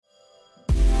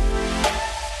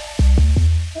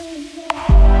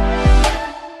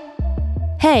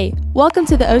Hey, welcome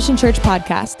to the Ocean Church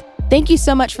podcast. Thank you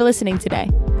so much for listening today.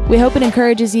 We hope it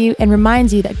encourages you and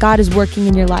reminds you that God is working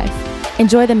in your life.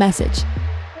 Enjoy the message.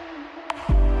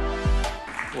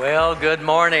 Well, good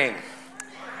morning.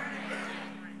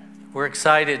 We're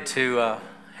excited to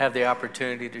have the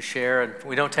opportunity to share, and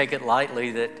we don't take it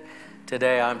lightly that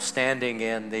today I'm standing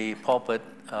in the pulpit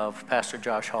of Pastor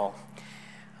Josh Hall.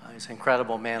 He's an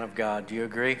incredible man of God. Do you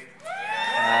agree?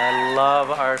 I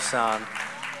love our son.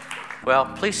 Well,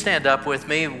 please stand up with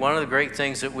me. One of the great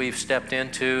things that we've stepped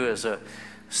into is a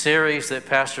series that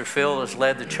Pastor Phil has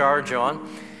led the charge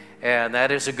on, and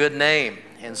that is a good name.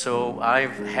 And so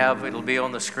it'll be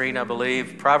on the screen, I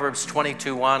believe, Proverbs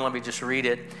 22:1. Let me just read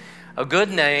it. A good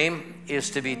name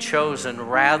is to be chosen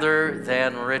rather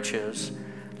than riches,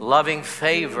 loving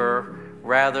favor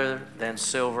rather than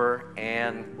silver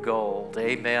and gold.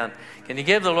 Amen. Can you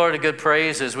give the Lord a good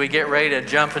praise as we get ready to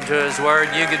jump into His Word?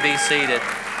 You could be seated.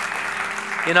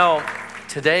 You know,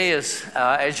 today is,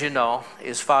 as you know,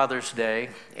 is Father's Day.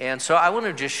 And so I want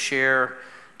to just share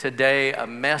today a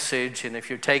message. And if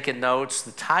you're taking notes,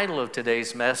 the title of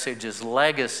today's message is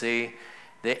Legacy,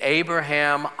 the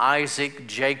Abraham, Isaac,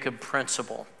 Jacob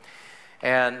Principle.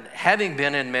 And having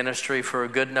been in ministry for a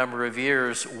good number of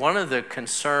years, one of the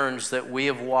concerns that we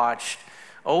have watched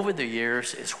over the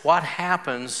years is what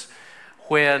happens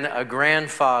when a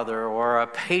grandfather or a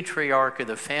patriarch of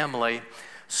the family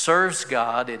serves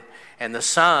God and the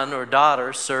son or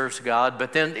daughter serves God,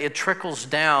 but then it trickles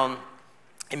down,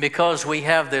 and because we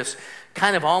have this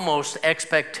kind of almost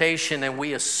expectation and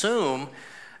we assume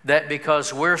that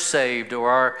because we're saved or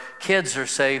our kids are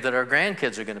saved that our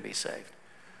grandkids are going to be saved.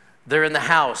 They're in the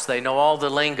house, they know all the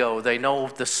lingo, they know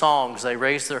the songs, they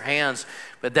raise their hands,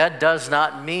 but that does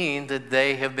not mean that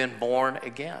they have been born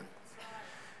again.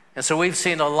 And so we've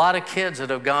seen a lot of kids that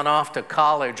have gone off to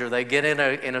college, or they get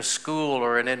in a school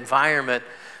or an environment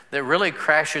that really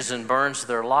crashes and burns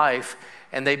their life,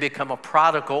 and they become a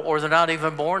prodigal, or they're not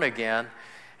even born again,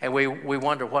 and we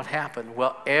wonder what happened.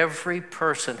 Well, every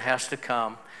person has to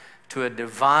come to a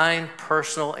divine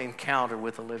personal encounter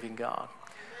with the living God.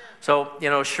 So, you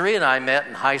know, Cherie and I met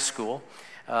in high school,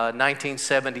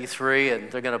 1973,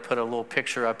 and they're going to put a little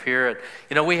picture up here. And,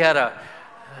 you know, we had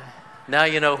now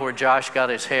you know where Josh got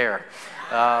his hair.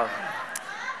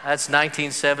 That's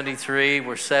 1973.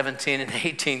 We're 17 and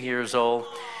 18 years old.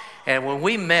 And when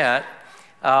we met,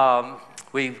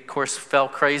 we, of course, fell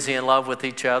crazy in love with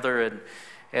each other. And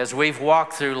as we've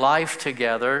walked through life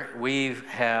together, we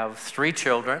have 3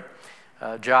 children.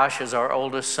 Josh is our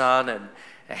oldest son, and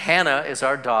Hannah is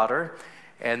our daughter,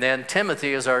 and then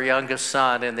Timothy is our youngest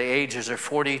son, and the ages are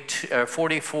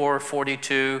 44,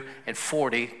 42, and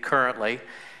 40 currently.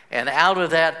 And out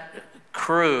of that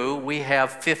crew, we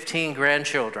have 15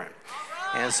 grandchildren.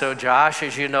 And so Josh,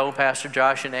 as you know, Pastor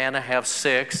Josh and Anna have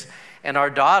 6, and our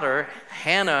daughter,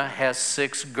 Hannah, has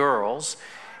 6 girls,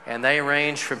 and they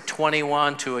range from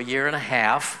 21 to a year and a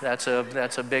half. That's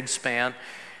a big span.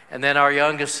 And then our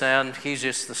youngest son, he's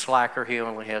just the slacker. He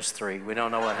only has 3. We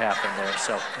don't know what happened there.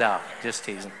 So, no, just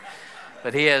teasing.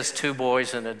 But he has 2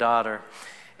 boys and a daughter.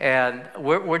 And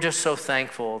we're just so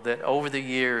thankful that over the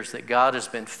years that God has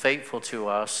been faithful to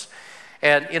us.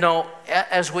 And, you know,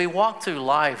 as we walk through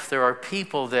life, there are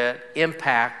people that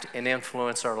impact and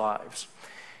influence our lives.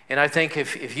 And I think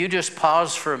if you just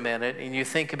pause for a minute and you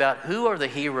think about who are the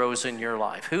heroes in your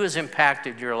life, who has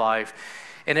impacted your life.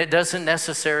 And it doesn't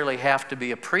necessarily have to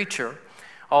be a preacher,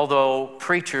 although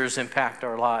preachers impact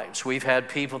our lives. We've had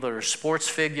people that are sports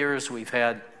figures. We've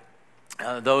had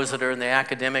those that are in the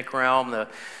academic realm,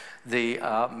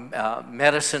 the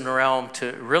medicine realm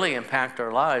to really impact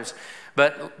our lives.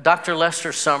 But Dr.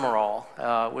 Lester Summerall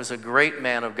was a great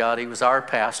man of God. He was our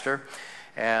pastor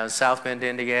in South Bend,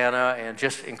 Indiana, and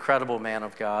just incredible man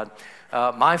of God.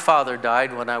 My father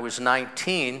died when I was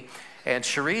 19. And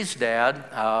Cherie's dad,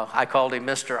 I called him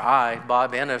Mr. I,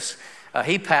 Bob Ennis,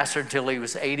 he pastored until he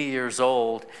was 80 years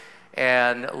old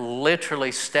and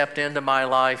literally stepped into my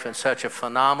life in such a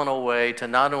phenomenal way to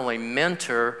not only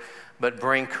mentor, but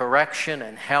bring correction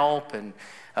and help and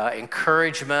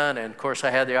encouragement. And of course, I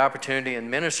had the opportunity in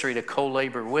ministry to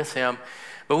co-labor with him.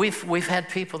 But we've had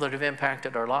people that have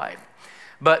impacted our life.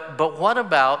 But what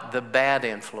about the bad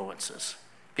influences?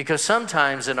 Because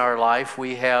sometimes in our life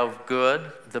we have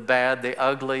good, the bad, the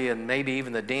ugly, and maybe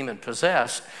even the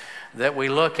demon-possessed that we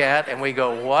look at and we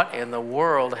go, what in the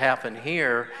world happened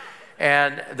here?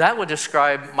 And that would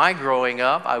describe my growing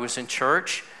up. I was in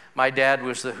church. My dad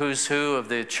was the who's who of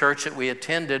the church that we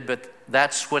attended, but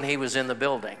that's when he was in the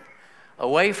building.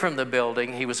 Away from the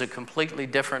building, he was a completely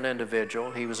different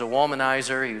individual. He was a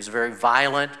womanizer. He was very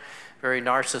violent, very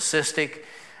narcissistic.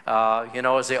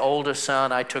 As the oldest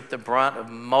son, I took the brunt of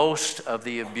most of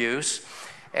the abuse.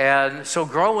 And so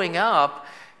growing up,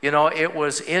 it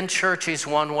was in churches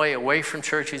one way, away from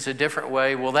churches a different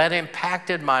way. Well, that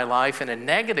impacted my life in a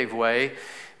negative way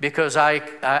because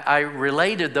I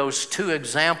related those two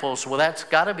examples. Well, that's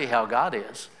got to be how God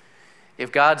is.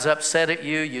 If God's upset at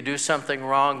you, you do something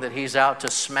wrong, that he's out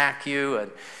to smack you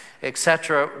and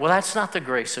etc. Well, that's not the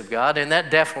grace of God, and that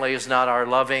definitely is not our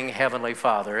loving Heavenly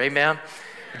Father. Amen?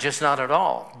 Just not at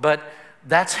all. But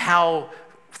that's how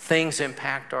things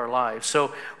impact our lives.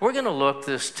 So we're going to look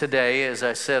this today, as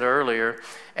I said earlier,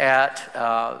 at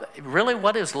really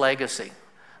what is legacy.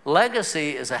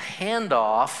 Legacy is a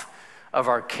handoff of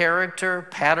our character,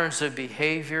 patterns of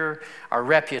behavior, our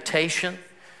reputation.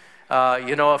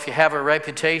 If you have a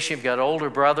reputation, you've got older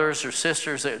brothers or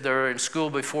sisters that are in school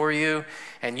before you,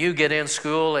 and you get in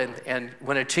school, and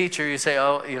when a teacher, you say,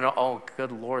 oh,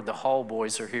 good Lord, the Hall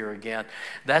boys are here again.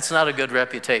 That's not a good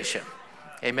reputation.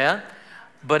 Amen?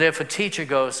 But if a teacher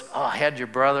goes, oh, I had your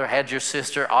brother, had your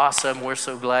sister, awesome, we're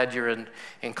so glad you're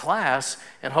in class,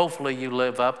 and hopefully you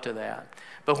live up to that.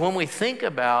 But when we think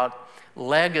about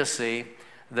legacy,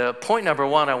 the point number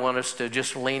one I want us to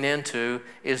just lean into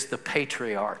is the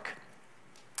patriarch.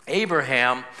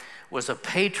 Abraham was a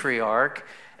patriarch,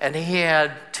 and he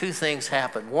had two things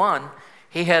happen. One,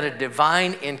 he had a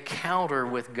divine encounter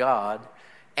with God,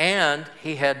 and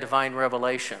he had divine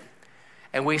revelation.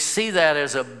 And we see that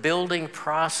as a building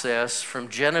process from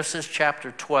Genesis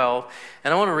chapter 12.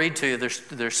 And I want to read to you,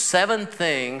 there's 7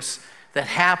 things that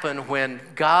happen when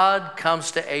God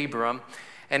comes to Abram,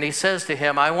 and he says to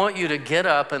him, I want you to get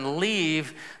up and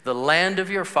leave the land of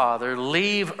your father,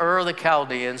 leave Ur of the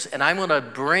Chaldeans, and I'm going to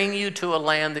bring you to a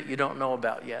land that you don't know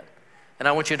about yet. And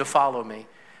I want you to follow me.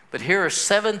 But here are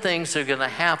 7 things that are going to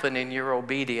happen in your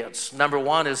obedience. Number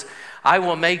 1 is, I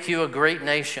will make you a great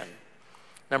nation.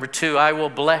 Number 2, I will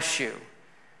bless you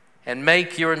and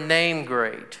make your name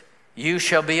great. You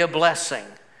shall be a blessing.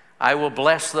 I will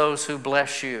bless those who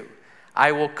bless you.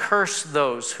 I will curse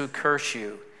those who curse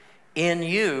you. In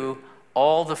you,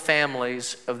 all the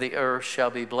families of the earth shall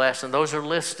be blessed. And those are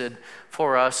listed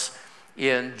for us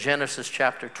in Genesis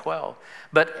chapter 12.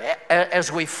 But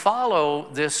as we follow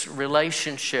this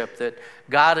relationship that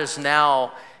God has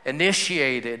now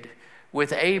initiated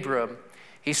with Abram,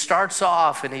 he starts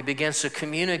off and he begins to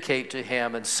communicate to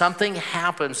him, and something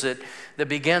happens that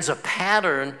begins a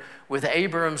pattern with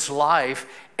Abram's life.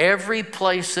 Every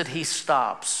place that he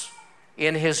stops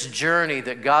in his journey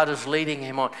that God is leading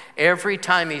him on, every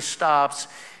time he stops,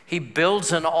 he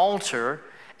builds an altar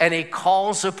and he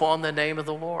calls upon the name of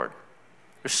the Lord.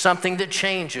 There's something that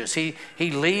changes. He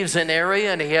leaves an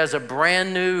area and he has a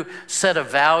brand new set of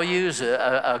values,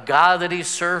 a God that he's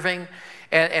serving.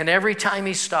 And every time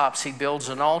he stops, he builds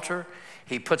an altar,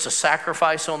 he puts a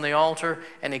sacrifice on the altar,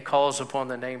 and he calls upon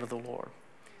the name of the Lord.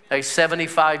 He's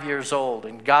 75 years old,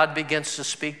 and God begins to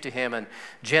speak to him in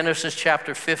Genesis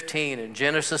chapter 15 and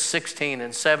Genesis 16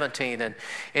 and 17. And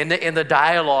in the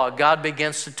dialogue, God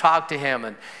begins to talk to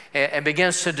him and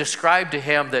begins to describe to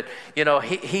him that,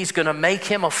 he's going to make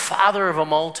him a father of a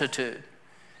multitude.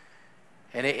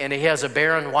 And he has a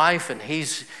barren wife, and he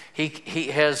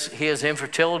has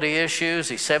infertility issues.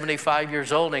 He's 75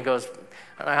 years old, and he goes,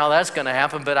 I don't know how that's going to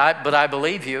happen, but I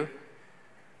believe you.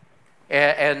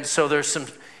 And so there's some,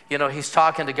 he's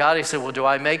talking to God. He said, well, do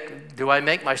I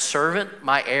make my servant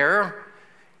my heir?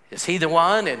 Is he the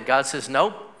one? And God says,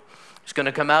 nope. It's going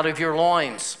to come out of your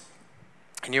loins.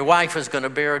 And your wife is going to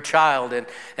bear a child, and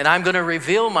I'm going to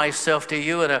reveal myself to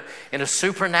you in a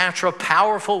supernatural,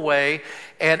 powerful way,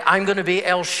 and I'm going to be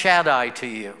El Shaddai to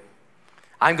you.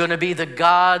 I'm going to be the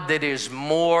God that is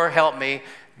more, help me,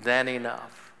 than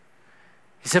enough.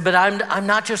 He said, but I'm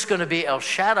not just going to be El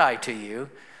Shaddai to you.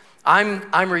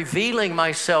 I'm revealing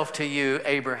myself to you,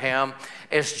 Abraham,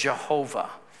 as Jehovah.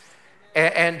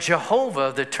 And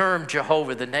Jehovah, the term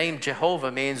Jehovah, the name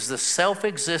Jehovah means the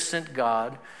self-existent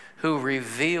God who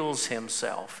reveals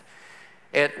himself.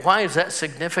 And why is that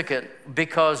significant?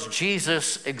 Because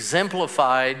Jesus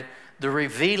exemplified the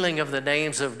revealing of the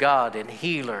names of God in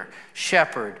healer,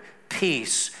 shepherd,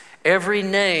 peace. Every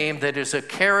name that is a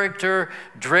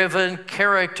character-driven,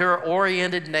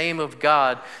 character-oriented name of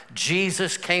God,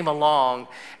 Jesus came along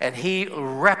and he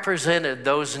represented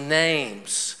those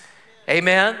names.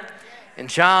 Amen? In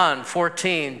John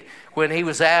 14, when he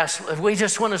was asked, we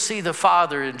just want to see the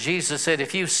Father. And Jesus said,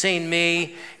 if you've seen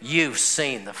me, you've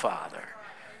seen the Father.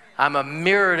 I'm a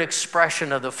mirrored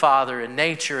expression of the Father in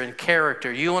nature and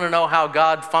character. You want to know how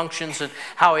God functions and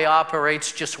how he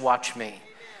operates? Just watch me.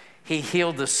 He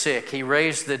healed the sick. He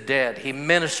raised the dead. He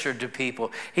ministered to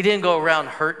people. He didn't go around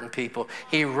hurting people.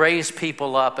 He raised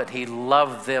people up and he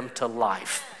loved them to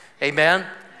life. Amen?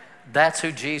 That's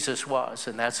who Jesus was,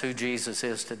 and that's who Jesus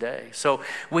is today. So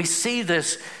we see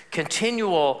this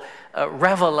continual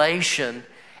revelation.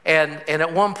 And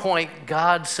at one point,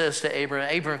 God says to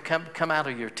Abram, come out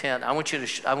of your tent. I want you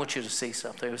to see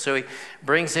something. So he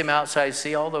brings him outside.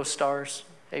 See all those stars,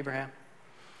 Abraham?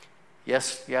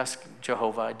 Yes,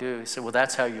 Jehovah, I do. He said, well,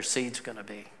 that's how your seed's going to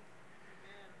be.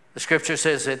 The scripture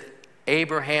says that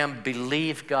Abraham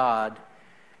believed God,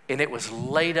 and it was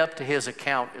laid up to his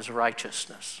account as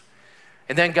righteousness.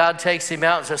 And then God takes him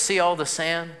out and says, see all the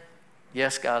sand?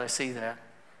 Yes, God, I see that.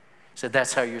 He said,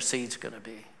 that's how your seed's going to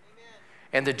be.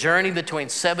 And the journey between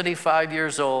 75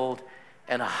 years old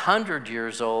and 100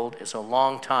 years old is a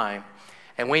long time.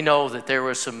 And we know that there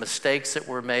were some mistakes that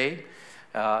were made.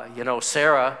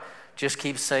 Sarah just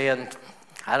keeps saying,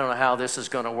 I don't know how this is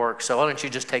going to work, so why don't you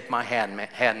just take my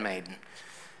handmaiden?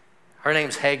 Her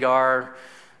name's Hagar.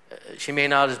 She may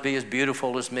not be as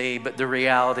beautiful as me, but the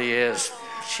reality is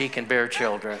she can bear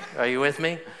children. Are you with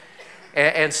me?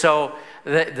 And so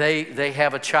they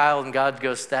have a child, and God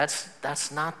goes,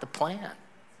 that's not the plan.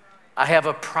 I have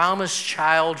a promised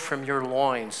child from your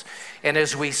loins. And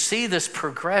as we see this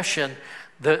progression,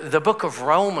 the book of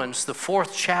Romans, the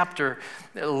 4th chapter,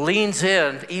 leans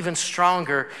in even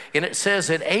stronger. And it says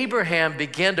that Abraham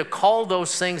began to call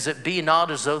those things that be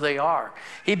not as though they are.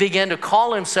 He began to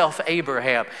call himself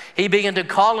Abraham. He began to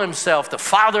call himself the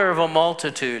father of a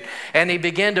multitude. And he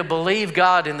began to believe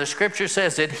God. And the scripture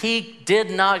says that he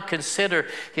did not consider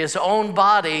his own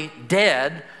body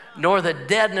dead, nor the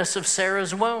deadness of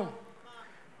Sarah's womb.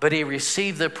 But he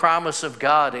received the promise of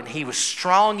God, and he was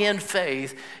strong in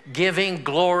faith, giving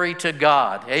glory to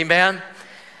God. Amen?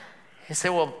 You say,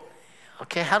 well,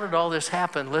 okay, how did all this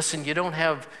happen? Listen, you don't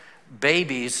have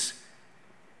babies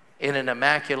in an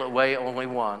immaculate way, only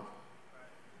one.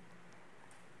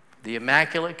 The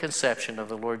Immaculate Conception of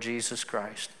the Lord Jesus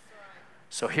Christ.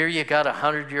 So here you got a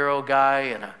 100-year-old guy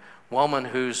and a woman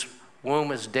whose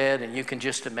womb is dead, and you can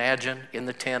just imagine in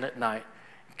the tent at night.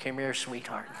 Come here,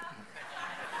 sweetheart.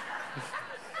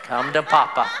 Come to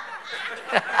Papa.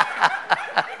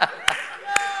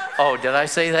 Oh, did I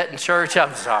say that in church?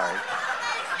 I'm sorry.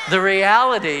 The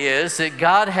reality is that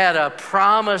God had a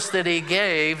promise that he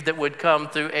gave that would come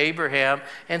through Abraham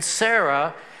and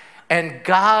Sarah, and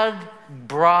God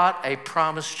brought a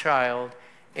promised child,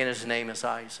 and his name is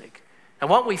Isaac. And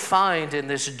what we find in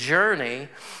this journey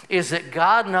is that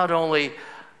God not only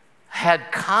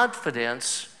had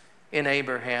confidence in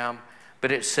Abraham,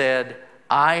 but it said,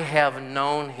 I have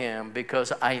known him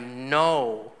because I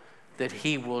know that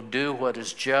he will do what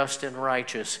is just and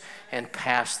righteous and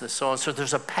pass this on. So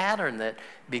there's a pattern that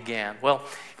began. Well,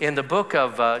 in the book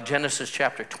of Genesis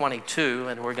chapter 22,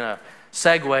 and we're going to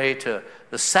segue to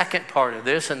the second part of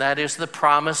this, and that is the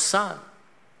promised son.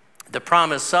 The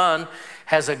promised son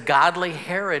has a godly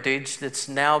heritage that's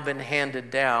now been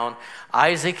handed down.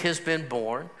 Isaac has been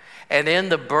born. And in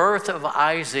the birth of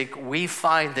Isaac, we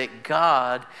find that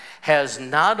God has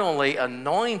not only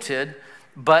anointed,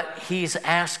 but he's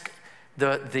asked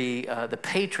the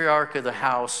patriarch of the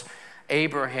house,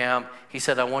 Abraham, he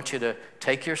said, I want you to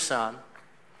take your son,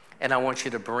 and I want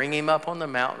you to bring him up on the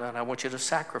mountain, and I want you to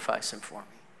sacrifice him for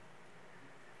me.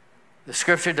 The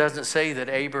scripture doesn't say that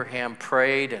Abraham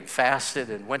prayed and fasted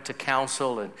and went to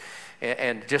council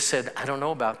and just said, I don't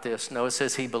know about this. No, it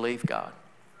says he believed God.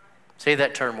 Say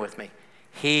that term with me.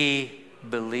 He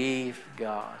believed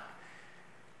God.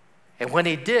 And when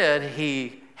he did,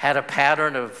 he had a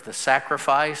pattern of the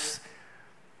sacrifice,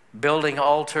 building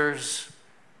altars,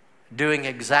 doing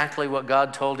exactly what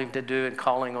God told him to do and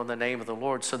calling on the name of the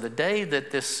Lord. So the day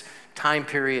that this time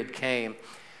period came,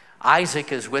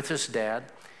 Isaac is with his dad,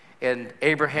 and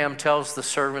Abraham tells the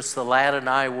servants, the lad and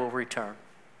I will return.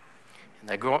 And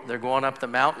they're going up the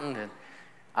mountain, and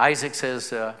Isaac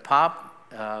says, Pop,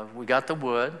 we got the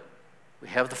wood, we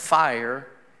have the fire,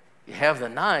 you have the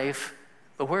knife,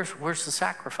 but where's the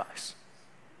sacrifice?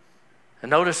 And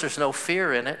notice there's no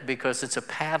fear in it because it's a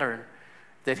pattern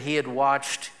that he had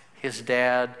watched his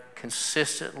dad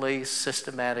consistently,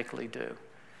 systematically do.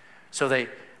 So they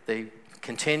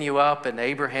continue up, and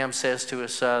Abraham says to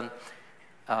his son,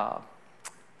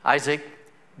 Isaac,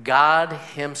 God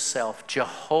himself,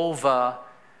 Jehovah,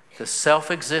 the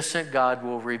self-existent God,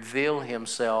 will reveal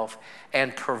himself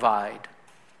and provide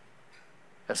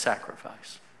a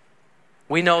sacrifice.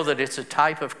 We know that it's a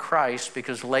type of Christ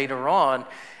because later on,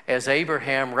 as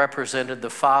Abraham represented the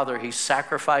Father, he's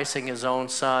sacrificing his own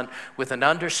son with an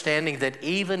understanding that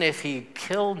even if he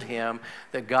killed him,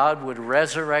 that God would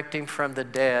resurrect him from the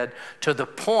dead, to the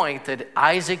point that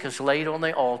Isaac is laid on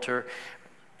the altar.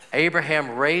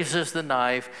 Abraham raises the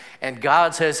knife, and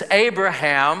God says,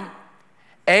 Abraham,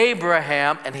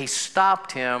 Abraham, and he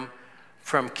stopped him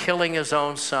from killing his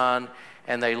own son.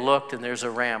 And they looked, and there's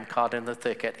a ram caught in the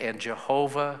thicket. And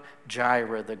Jehovah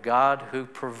Jireh, the God who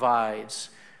provides,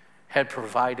 had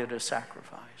provided a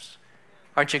sacrifice.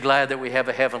 Aren't you glad that we have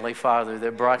a Heavenly Father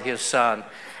that brought his Son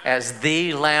as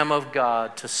the Lamb of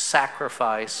God to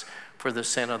sacrifice for the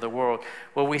sin of the world?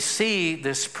 Well, we see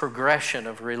this progression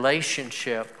of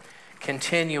relationship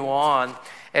continue on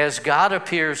as God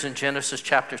appears in Genesis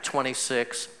chapter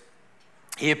 26.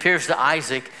 He appears to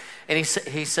Isaac, and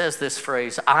he says this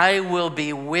phrase, I will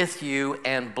be with you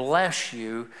and bless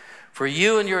you. For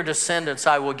you and your descendants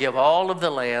I will give all of the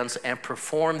lands and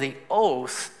perform the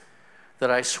oath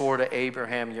that I swore to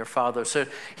Abraham your father. So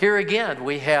here again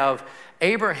we have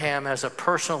Abraham has a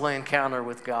personal encounter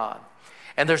with God.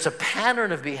 And there's a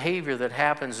pattern of behavior that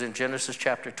happens in Genesis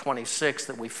chapter 26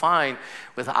 that we find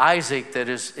with Isaac that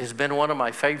has been one of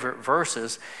my favorite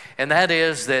verses. And that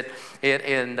is that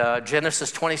in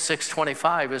Genesis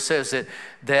 26:25, it says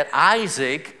that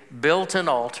Isaac built an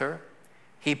altar,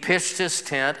 he pitched his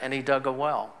tent, and he dug a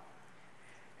well.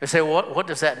 You say, well, what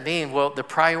does that mean? Well, the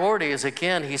priority is,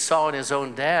 again, he saw in his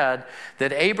own dad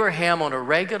that Abraham on a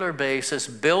regular basis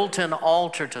built an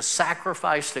altar to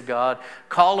sacrifice to God,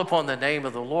 call upon the name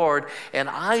of the Lord, and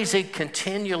Isaac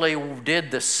continually did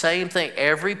the same thing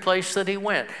every place that he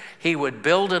went. He would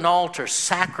build an altar,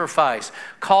 sacrifice,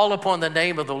 call upon the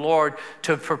name of the Lord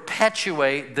to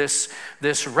perpetuate this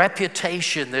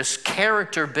reputation, this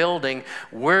character building.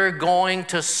 We're going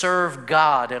to serve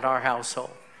God in our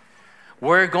household.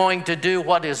 We're going to do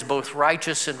what is both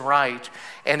righteous and right.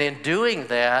 And in doing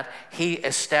that, he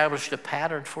established a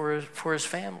pattern for his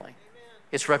family,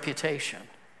 its reputation.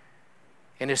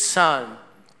 And his son,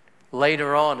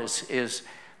 later on, is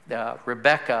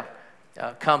Rebekah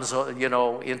comes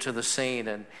into the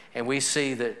scene. And we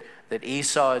see that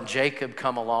Esau and Jacob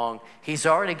come along. He's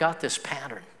already got this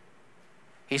pattern.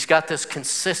 He's got this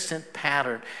consistent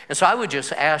pattern. And so I would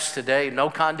just ask today, no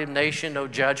condemnation, no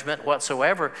judgment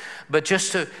whatsoever, but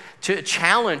just to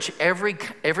challenge every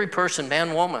person,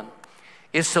 man, woman,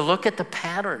 is to look at the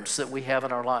patterns that we have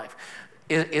in our life.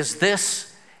 Is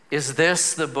this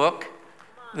the book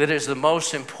that is the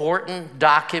most important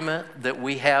document that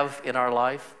we have in our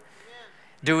life?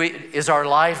 Is our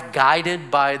life guided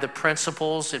by the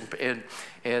principles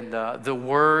and the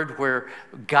Word, where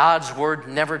God's Word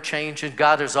never changes?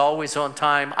 God is always on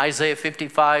time. Isaiah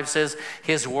 55 says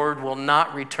His Word will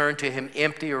not return to Him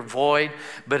empty or void,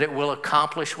 but it will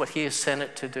accomplish what He has sent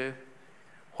it to do.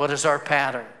 What is our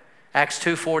pattern? Acts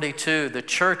 2:42, the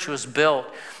church was built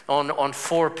on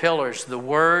 4 pillars: the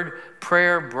Word,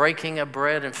 prayer, breaking of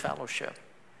bread, and fellowship.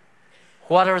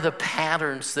 What are the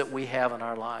patterns that we have in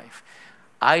our life?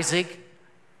 Isaac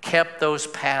kept those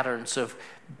patterns of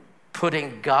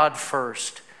putting God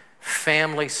first,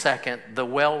 family second. The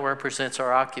well represents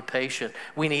our occupation.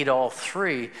 We need all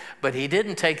 3, but he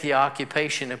didn't take the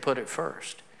occupation and put it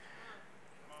first.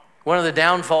 One of the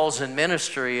downfalls in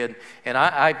ministry, and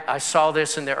I saw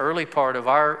this in the early part of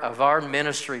our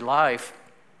ministry life,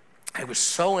 I was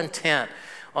so intent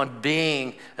on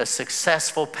being a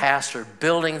successful pastor,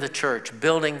 building the church,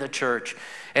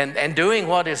 and doing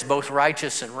what is both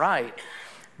righteous and right.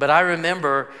 But I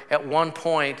remember at one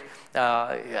point,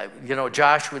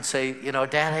 Josh would say,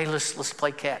 Dad, hey, let's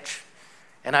play catch.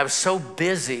 And I was so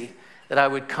busy that I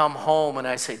would come home and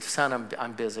I'd say, son,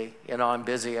 I'm busy. I'm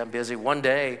busy. One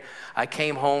day I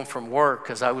came home from work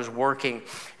because I was working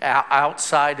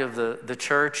outside of the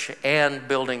church and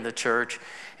building the church.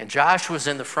 And Josh was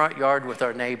in the front yard with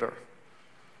our neighbor.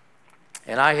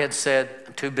 And I had said,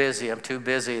 I'm too busy.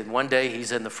 And one day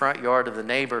he's in the front yard of the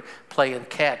neighbor playing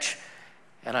catch.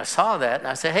 And I saw that, and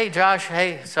I said, hey, Josh,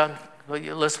 hey, son,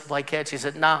 let's play catch. He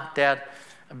said, no, Dad,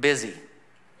 I'm busy.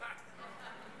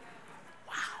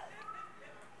 Wow.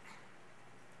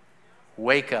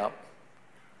 Wake up.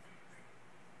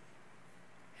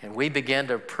 And we began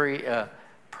to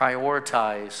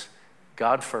prioritize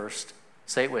God first.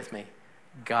 Say it with me.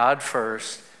 God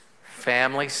first,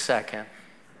 family second,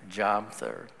 job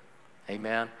third.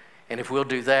 Amen. And if we'll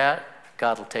do that,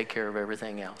 God will take care of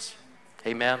everything else.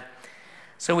 Amen.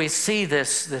 So we see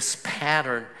this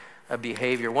pattern of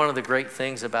behavior. One of the great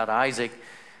things about Isaac,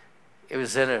 it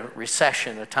was in a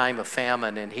recession, a time of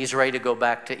famine, and he's ready to go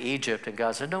back to Egypt. And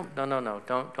God said, no,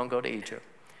 don't go to Egypt.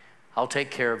 I'll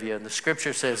take care of you. And the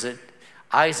scripture says that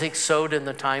Isaac sowed in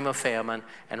the time of famine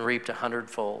and reaped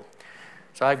 100-fold.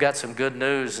 So I've got some good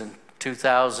news. In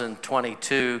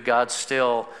 2022, God's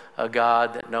still a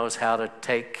God that knows how to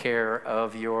take care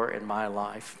of your and my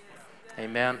life.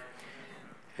 Amen.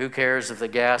 Who cares if the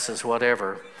gas is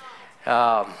whatever?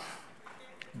 Buy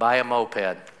a moped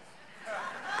and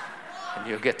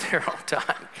you'll get there on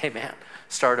time. Amen.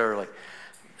 Start early.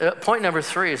 Point number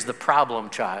 3 is the problem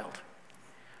child.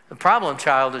 The problem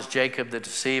child is Jacob the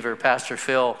deceiver. Pastor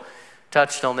Phil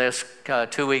touched on this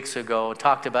 2 weeks ago and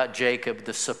talked about Jacob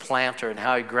the supplanter and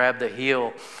how he grabbed the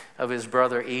heel of his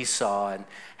brother Esau and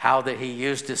how that he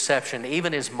used deception.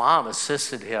 Even his mom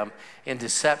assisted him in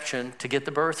deception to get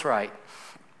the birthright.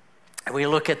 And we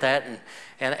look at that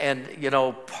and you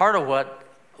know, part of what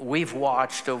we've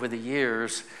watched over the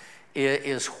years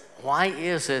is why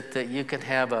is it that you can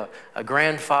have a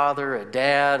grandfather, a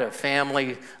dad, a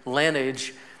family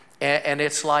lineage, and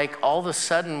it's like all of a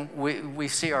sudden we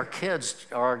see our kids,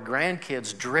 our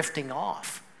grandkids drifting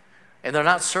off, and they're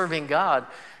not serving God.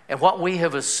 And what we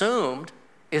have assumed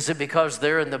is that because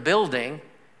they're in the building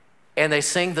and they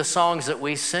sing the songs that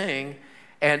we sing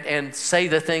and say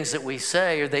the things that we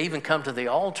say, or they even come to the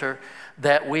altar,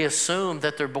 that we assume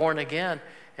that they're born again.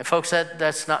 And folks,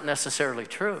 that's not necessarily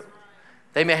true.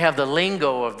 They may have the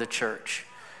lingo of the church,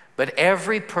 but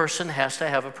every person has to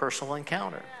have a personal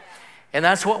encounter. And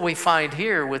that's what we find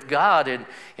here with God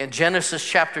in Genesis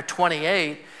chapter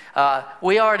 28.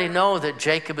 We already know that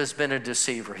Jacob has been a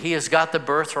deceiver. He has got the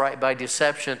birthright by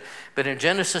deception. But in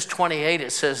Genesis 28,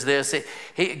 it says this,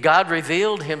 God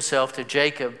revealed himself to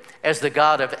Jacob as the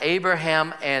God of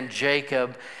Abraham and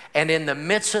Jacob. And in the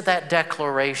midst of that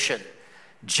declaration,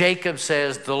 Jacob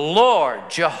says, the Lord,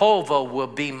 Jehovah, will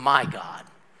be my God.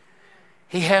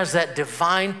 He has that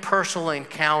divine personal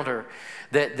encounter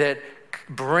that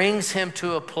brings him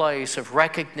to a place of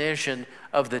recognition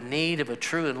of the need of a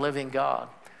true and living God.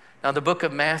 Now, in the book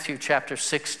of Matthew, chapter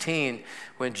 16,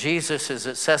 when Jesus is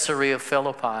at Caesarea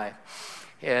Philippi,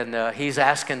 and he's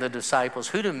asking the disciples,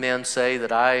 who do men say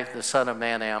that I, the Son of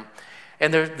Man, am?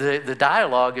 And the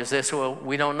dialogue is this, well,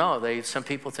 we don't know. Some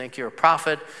people think you're a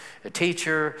prophet, a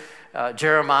teacher,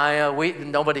 Jeremiah.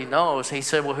 Nobody knows. He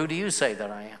said, well, who do you say that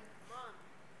I am?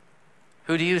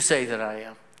 Who do you say that I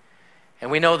am? And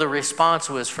we know the response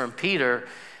was from Peter.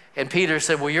 And Peter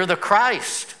said, well, you're the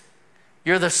Christ.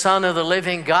 You're the Son of the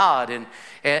living God.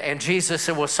 And Jesus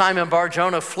said, well, Simon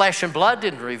Bar-Jonah, flesh and blood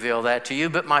didn't reveal that to you,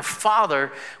 but my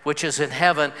Father, which is in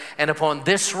heaven. And upon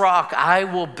this rock I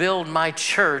will build my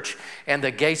church, and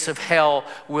the gates of hell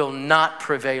will not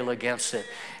prevail against it.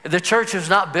 The church was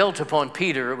not built upon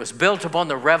Peter. It was built upon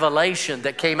the revelation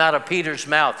that came out of Peter's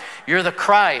mouth. You're the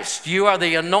Christ. You are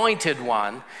the anointed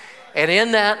one. And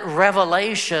in that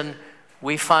revelation,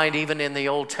 we find even in the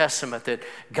Old Testament that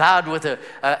God with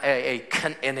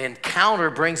an encounter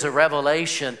brings a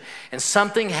revelation, and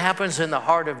something happens in the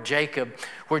heart of Jacob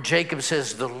where Jacob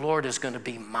says, the Lord is going to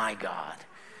be my God.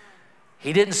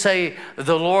 He didn't say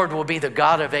the Lord will be the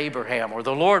God of Abraham or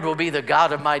the Lord will be the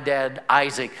God of my dad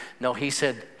Isaac. No, he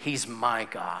said he's my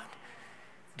God.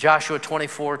 Joshua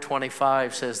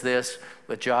 24:25 says this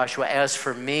with Joshua, as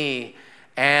for me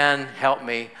and help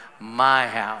me, my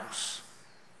house,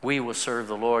 we will serve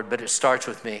the Lord. But it starts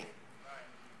with me.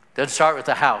 It doesn't start with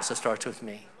the house, it starts with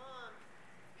me.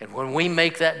 And when we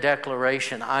make that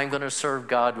declaration, I'm going to serve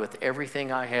God with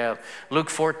everything I have.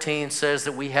 Luke 14 says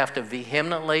that we have to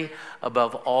vehemently,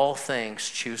 above all things,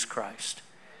 choose Christ.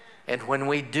 And when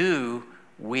we do,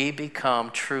 we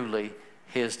become truly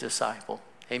his disciple.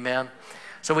 Amen?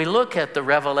 So we look at the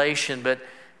revelation, but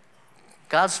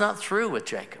God's not through with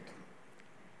Jacob.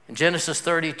 In Genesis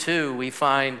 32, we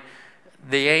find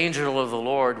the angel of the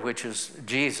Lord, which is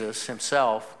Jesus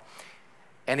himself,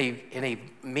 and he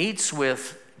meets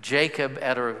with Jacob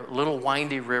at a little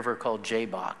windy river called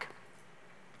Jabbok.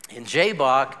 In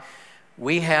Jabbok,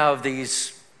 we have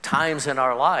these times in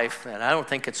our life, and I don't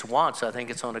think it's once, I think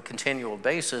it's on a continual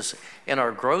basis in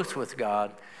our growth with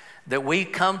God, that we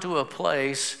come to a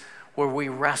place where we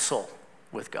wrestle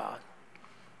with God.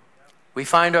 We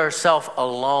find ourselves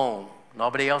alone.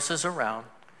 Nobody else is around.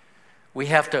 We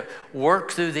have to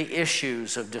work through the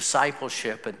issues of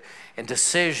discipleship and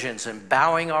decisions and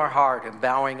bowing our heart and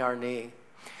bowing our knee.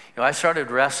 You know, I started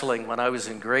wrestling when I was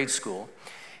in grade school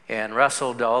and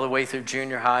wrestled all the way through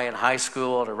junior high and high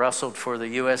school. I wrestled for the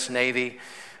U.S. Navy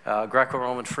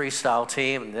Greco-Roman freestyle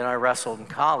team, and then I wrestled in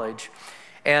college.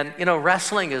 And, you know,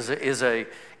 wrestling is a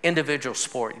individual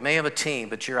sport. You may have a team,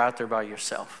 but you're out there by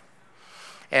yourself.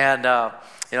 And,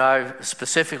 I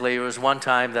specifically, it was one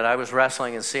time that I was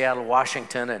wrestling in Seattle,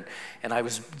 Washington, and I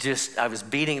was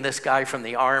beating this guy from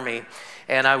the Army,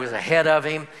 and I was ahead of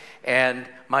him, and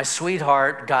my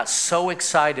sweetheart got so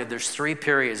excited. There's 3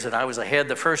 periods, and I was ahead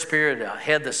the first period,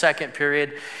 ahead the second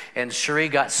period, and Cherie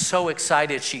got so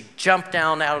excited, she jumped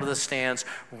down out of the stands,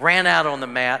 ran out on the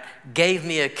mat, gave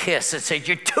me a kiss, and said,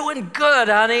 "You're doing good,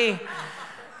 honey."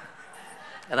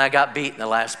 And I got beat in the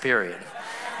last period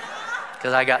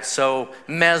because I got so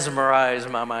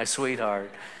mesmerized by my sweetheart.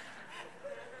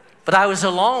 But I was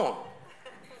alone.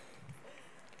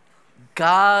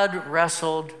 God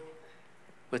wrestled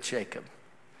with Jacob.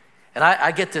 And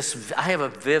I get this, I have a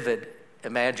vivid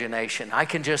imagination. I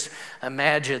can just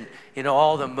imagine,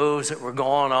 all the moves that were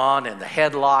going on and the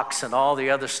headlocks and all the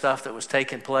other stuff that was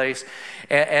taking place.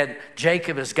 And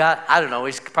Jacob has got, I don't know,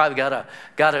 he's probably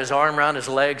got his arm around his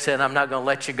leg saying, "I'm not going to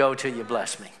let you go till you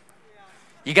bless me.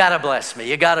 You got to bless me.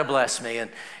 You got to bless me."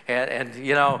 And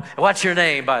what's your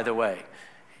name, by the way?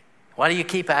 Why do you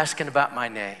keep asking about my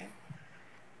name?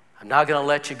 I'm not going to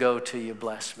let you go till you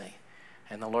bless me.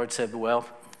 And the Lord said, "Well,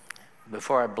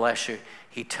 before I bless you,"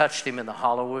 he touched him in the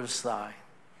hollow of his thigh,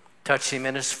 touched him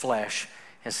in his flesh,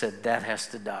 and said, "That has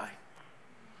to die.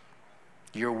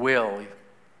 Your will,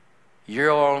 your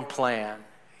own plan,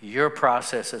 your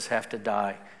processes have to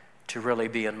die to really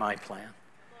be in my plan."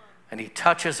 And he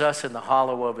touches us in the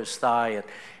hollow of his thigh,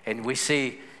 and we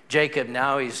see Jacob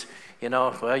now, he's,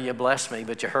 "Well, you blessed me,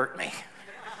 but you hurt me.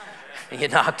 You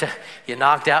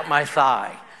knocked out my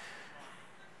thigh."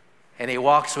 And he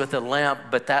walks with a limp,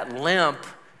 but that limp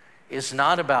is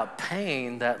not about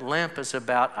pain. That limp is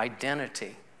about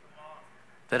identity.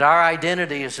 That our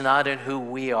identity is not in who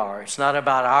we are. It's not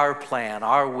about our plan,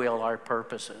 our will, our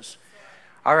purposes.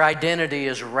 Our identity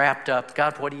is wrapped up,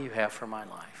 "God, what do you have for my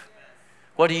life?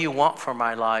 What do you want for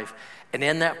my life?" And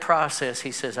in that process,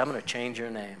 he says, "I'm going to change your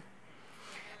name."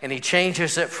 And he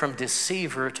changes it from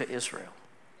deceiver to Israel.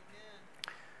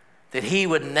 That he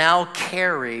would now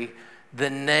carry the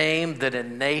name that a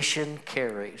nation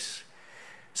carries,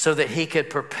 so that he could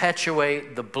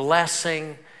perpetuate the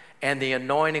blessing and the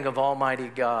anointing of Almighty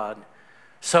God,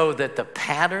 so that the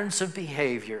patterns of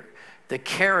behavior, the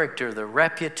character, the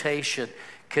reputation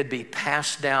could be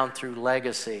passed down through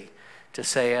legacy to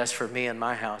say, "As for me and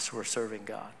my house, we're serving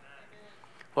God."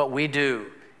 What we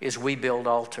do is we build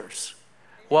altars.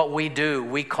 What we do,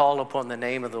 we call upon the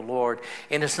name of the Lord.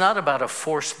 And it's not about a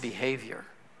forced behavior.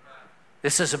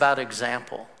 This is about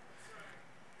example.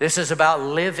 This is about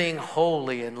living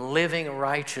holy and living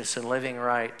righteous and living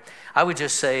right. I would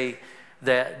just say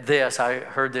that I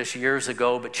heard this years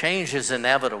ago, but change is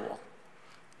inevitable.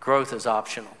 Growth is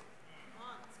optional.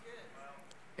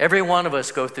 Every one of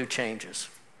us go through changes.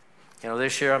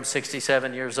 This year I'm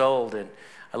 67 years old, and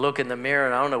I look in the mirror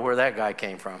and I don't know where that guy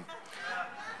came from.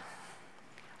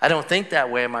 I don't think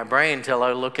that way in my brain until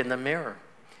I look in the mirror.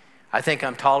 I think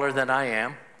I'm taller than I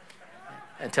am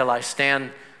until I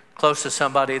stand close to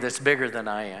somebody that's bigger than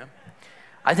I am.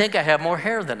 I think I have more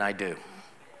hair than I do.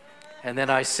 And then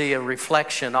I see a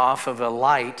reflection off of a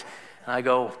light, and I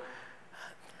go,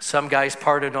 some guys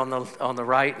parted on the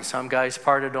right and some guys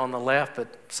parted on the left, but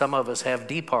some of us have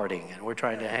departing, and we're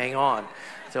trying to hang on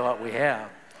to what we have.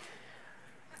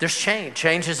 There's change.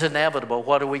 Change is inevitable.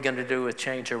 What are we going to do with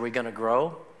change? Are we going to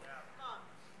grow?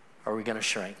 Or are we going to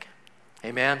shrink?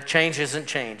 Amen? Change isn't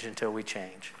change until we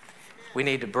change. We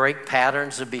need to break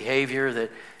patterns of behavior that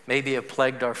maybe have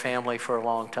plagued our family for a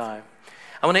long time.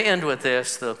 I want to end with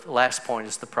this. The last point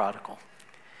is the prodigal.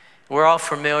 We're all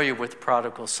familiar with the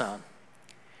prodigal son.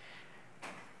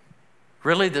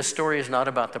 Really, this story is not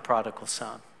about the prodigal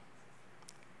son.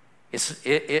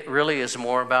 It really is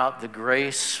more about the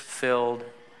grace-filled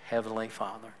Heavenly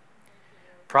Father.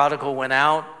 Prodigal went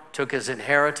out, took his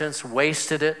inheritance,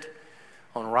 wasted it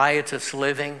on riotous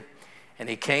living, and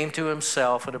he came to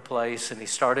himself at a place and he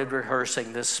started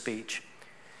rehearsing this speech.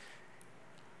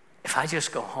 If I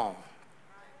just go home,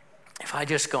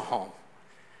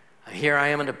 here I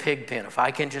am in a pig pen, if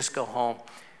I can just go home,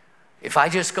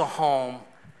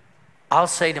 I'll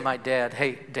say to my dad,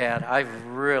 "Hey, Dad, I've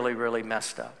really, really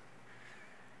messed up.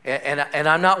 And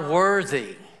I'm not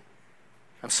worthy.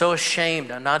 I'm so ashamed.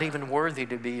 I'm not even worthy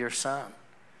to be your son.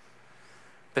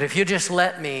 But if you just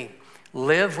let me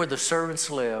live where the servants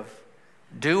live,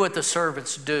 do what the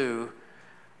servants do,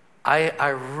 I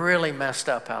really messed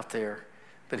up out there.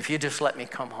 But if you just let me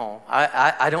come home,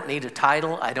 I don't need a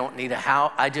title. I don't need a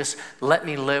house. I just let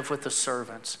me live with the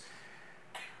servants."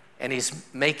 And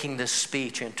he's making this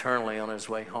speech internally on his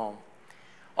way home.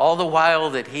 All the while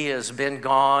that he has been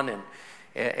gone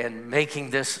and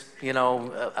making this,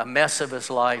 a mess of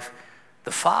his life,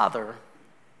 the father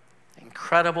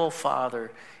Incredible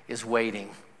Father is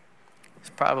waiting. He's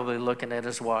probably looking at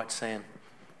his watch saying,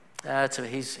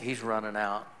 he's running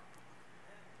out.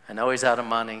 I know he's out of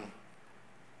money.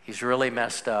 He's really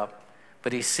messed up.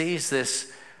 But he sees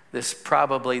this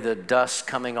probably the dust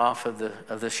coming off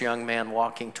of this young man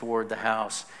walking toward the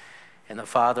house. And the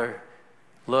father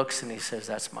looks and he says,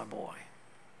 that's my boy.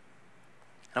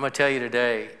 I'm going to tell you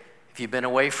today, if you've been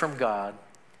away from God,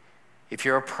 if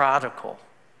you're a prodigal,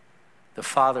 the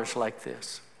Father's like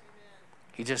this.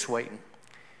 He's just waiting.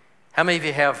 How many of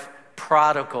you have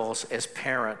prodigals as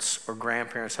parents or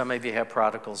grandparents? How many of you have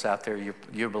prodigals out there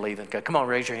you believe in God? Come on,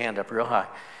 raise your hand up real high.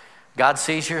 God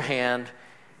sees your hand,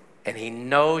 and he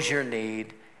knows your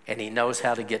need, and he knows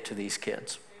how to get to these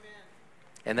kids.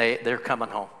 And they're coming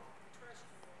home.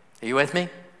 Are you with me?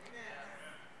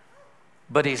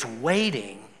 But he's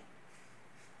waiting.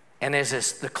 And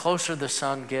the closer the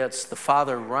son gets, the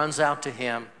father runs out to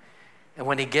him. And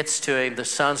when he gets to him, the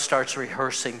son starts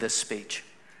rehearsing this speech.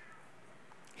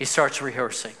 He starts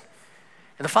rehearsing.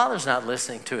 And the father's not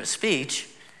listening to his speech.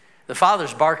 The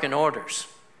father's barking orders.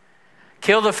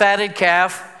 Kill the fatted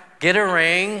calf, get a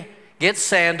ring, get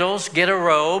sandals, get a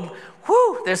robe.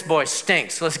 Whew, this boy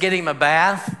stinks. Let's get him a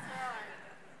bath.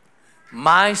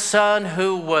 My son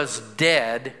who was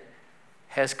dead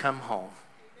has come home.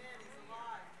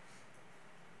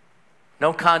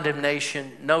 No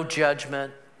condemnation, no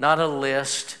judgment, not a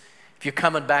list. If you're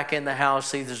coming back in the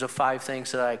house, these are 5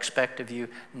 things that I expect of you.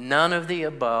 None of the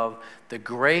above. The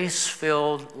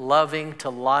grace-filled, loving to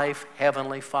life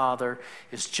Heavenly Father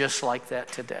is just like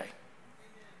that today.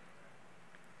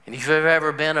 And if you've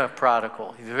ever been a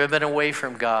prodigal, if you've ever been away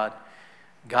from God,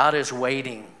 God is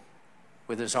waiting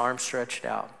with his arms stretched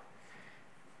out.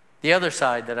 The other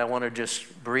side that I want to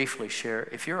just briefly share,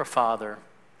 if you're a father,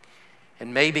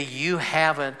 and maybe you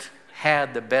haven't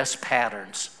had the best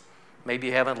patterns, maybe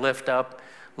you haven't lived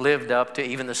up to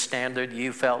even the standard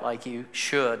you felt like you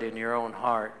should in your own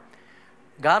heart,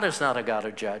 God is not a God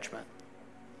of judgment.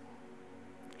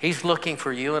 He's looking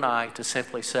for you and I to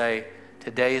simply say,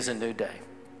 today is a new day.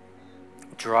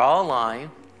 Draw a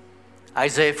line.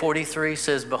 Isaiah 43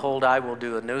 says, behold, I will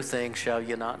do a new thing, shall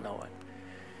you not know it?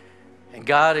 And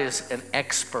God is an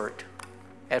expert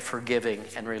at forgiving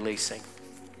and releasing.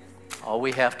 All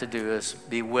we have to do is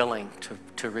be willing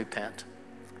to repent.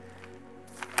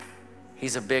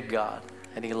 He's a big God,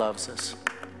 and he loves us.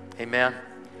 Amen?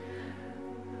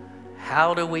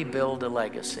 How do we build a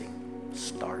legacy?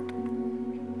 Start.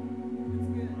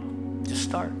 Just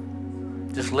start.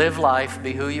 Just live life,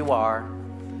 be who you are,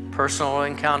 personal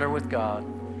encounter with God,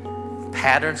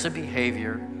 patterns of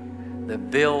behavior that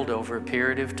build over a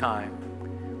period of time.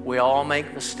 We all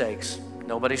make mistakes.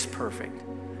 Nobody's perfect.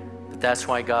 But that's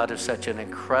why God is such an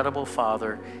incredible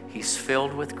Father. He's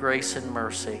filled with grace and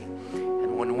mercy.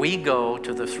 And when we go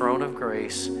to the throne of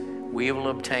grace, we will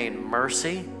obtain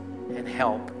mercy and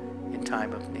help in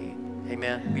time of need.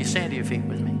 Amen. Will you stand to your feet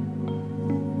with me?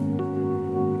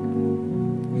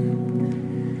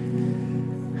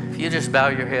 If you just bow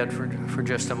your head for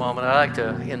just a moment, I'd like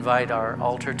to invite our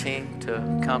altar team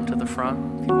to come to the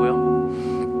front, if you will.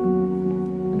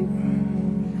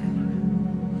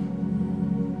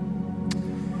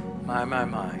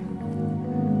 My.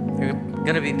 There are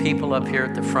going to be people up here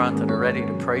at the front that are ready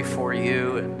to pray for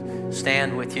you and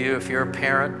stand with you. If you're a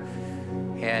parent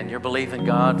and you're believing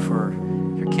God for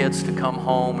your kids to come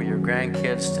home or your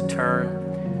grandkids to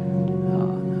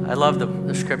turn, I love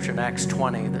the scripture in Acts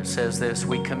 20 that says this: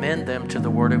 we commend them to the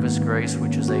word of his grace,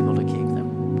 which is able to keep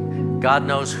them. God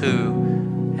knows who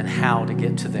and how to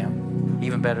get to them,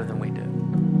 even better than we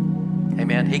do.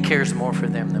 Amen. He cares more for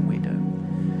them than we do.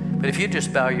 But if you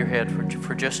just bow your head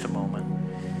for just a moment,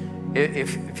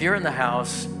 if you're in the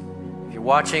house, if you're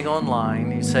watching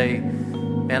online, you say,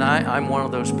 man, I'm one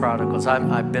of those prodigals.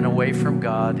 I've been away from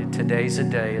God, and today's a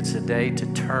day. It's a day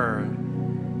to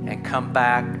turn and come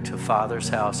back to Father's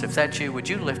house. If that's you, would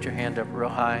you lift your hand up real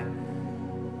high?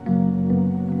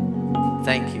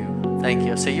 Thank you. Thank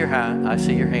you. I see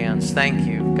your hands. Thank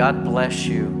you. God bless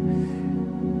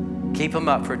you. Keep them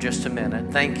up for just a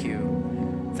minute. Thank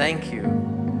you. Thank you.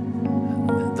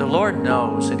 The Lord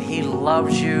knows, and he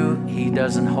loves you. He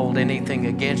doesn't hold anything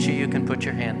against you. You can put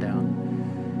your hand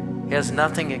down. He has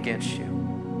nothing against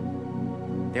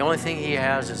you. The only thing he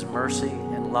has is mercy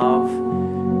and love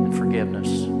and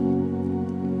forgiveness.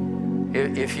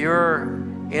 If you're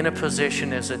in a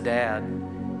position as a dad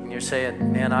and you're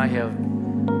saying, man, I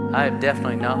have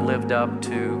definitely not lived up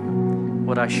to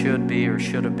what I should be or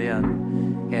should have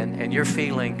been, and you're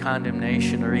feeling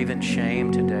condemnation or even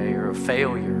shame today or a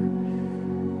failure,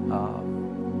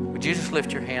 would you just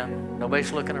lift your hand?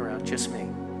 Nobody's looking around, just me.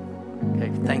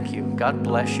 Okay, thank you. God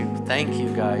bless you. Thank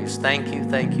you, guys. Thank you,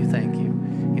 thank you, thank you.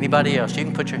 Anybody else? You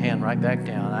can put your hand right back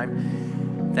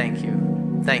down. Thank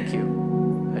you. Thank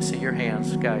you. I see your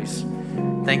hands, guys.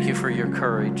 Thank you for your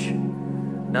courage.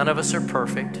 None of us are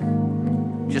perfect.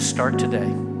 Just start today.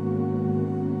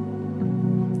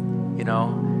 You know,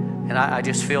 and I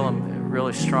just feel them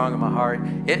really strong in my heart.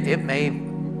 It may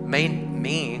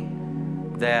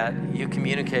mean that you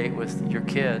communicate with your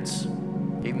kids,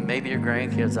 even maybe your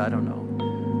grandkids, I don't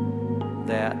know,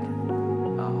 that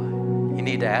you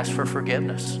need to ask for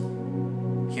forgiveness.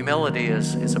 Humility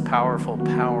is a powerful,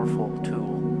 powerful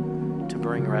tool to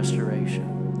bring restoration.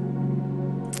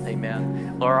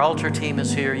 Amen. Well, our altar team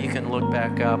is here. You can look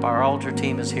back up. Our altar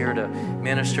team is here to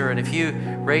minister. And if you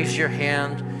raise your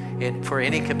hand for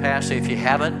any capacity, if you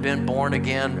haven't been born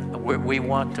again, we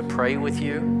want to pray with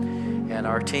you. And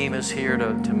our team is here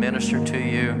to minister to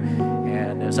you.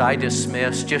 And as I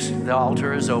dismiss, just the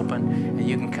altar is open, and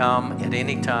you can come at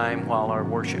any time while our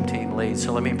worship team leads.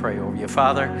 So let me pray over you.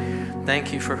 Father,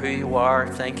 thank you for who you are.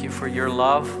 Thank you for your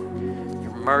love,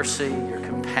 your mercy, your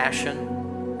compassion.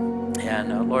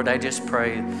 And Lord, I just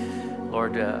pray,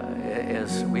 Lord,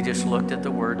 as we just looked at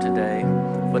the word today,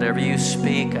 whatever you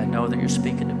speak, I know that you're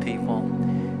speaking to people.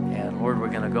 And Lord, we're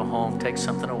going to go home, take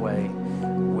something away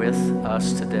with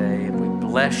us today. And we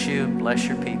bless you, bless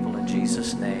your people in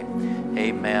Jesus' name.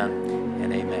 Amen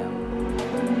and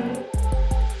amen.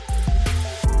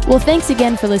 Well, thanks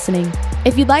again for listening.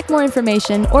 If you'd like more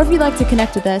information or if you'd like to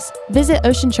connect with us, visit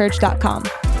oceanchurch.com.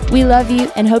 We love you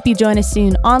and hope you join us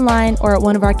soon online or at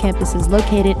one of our campuses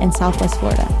located in Southwest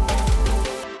Florida.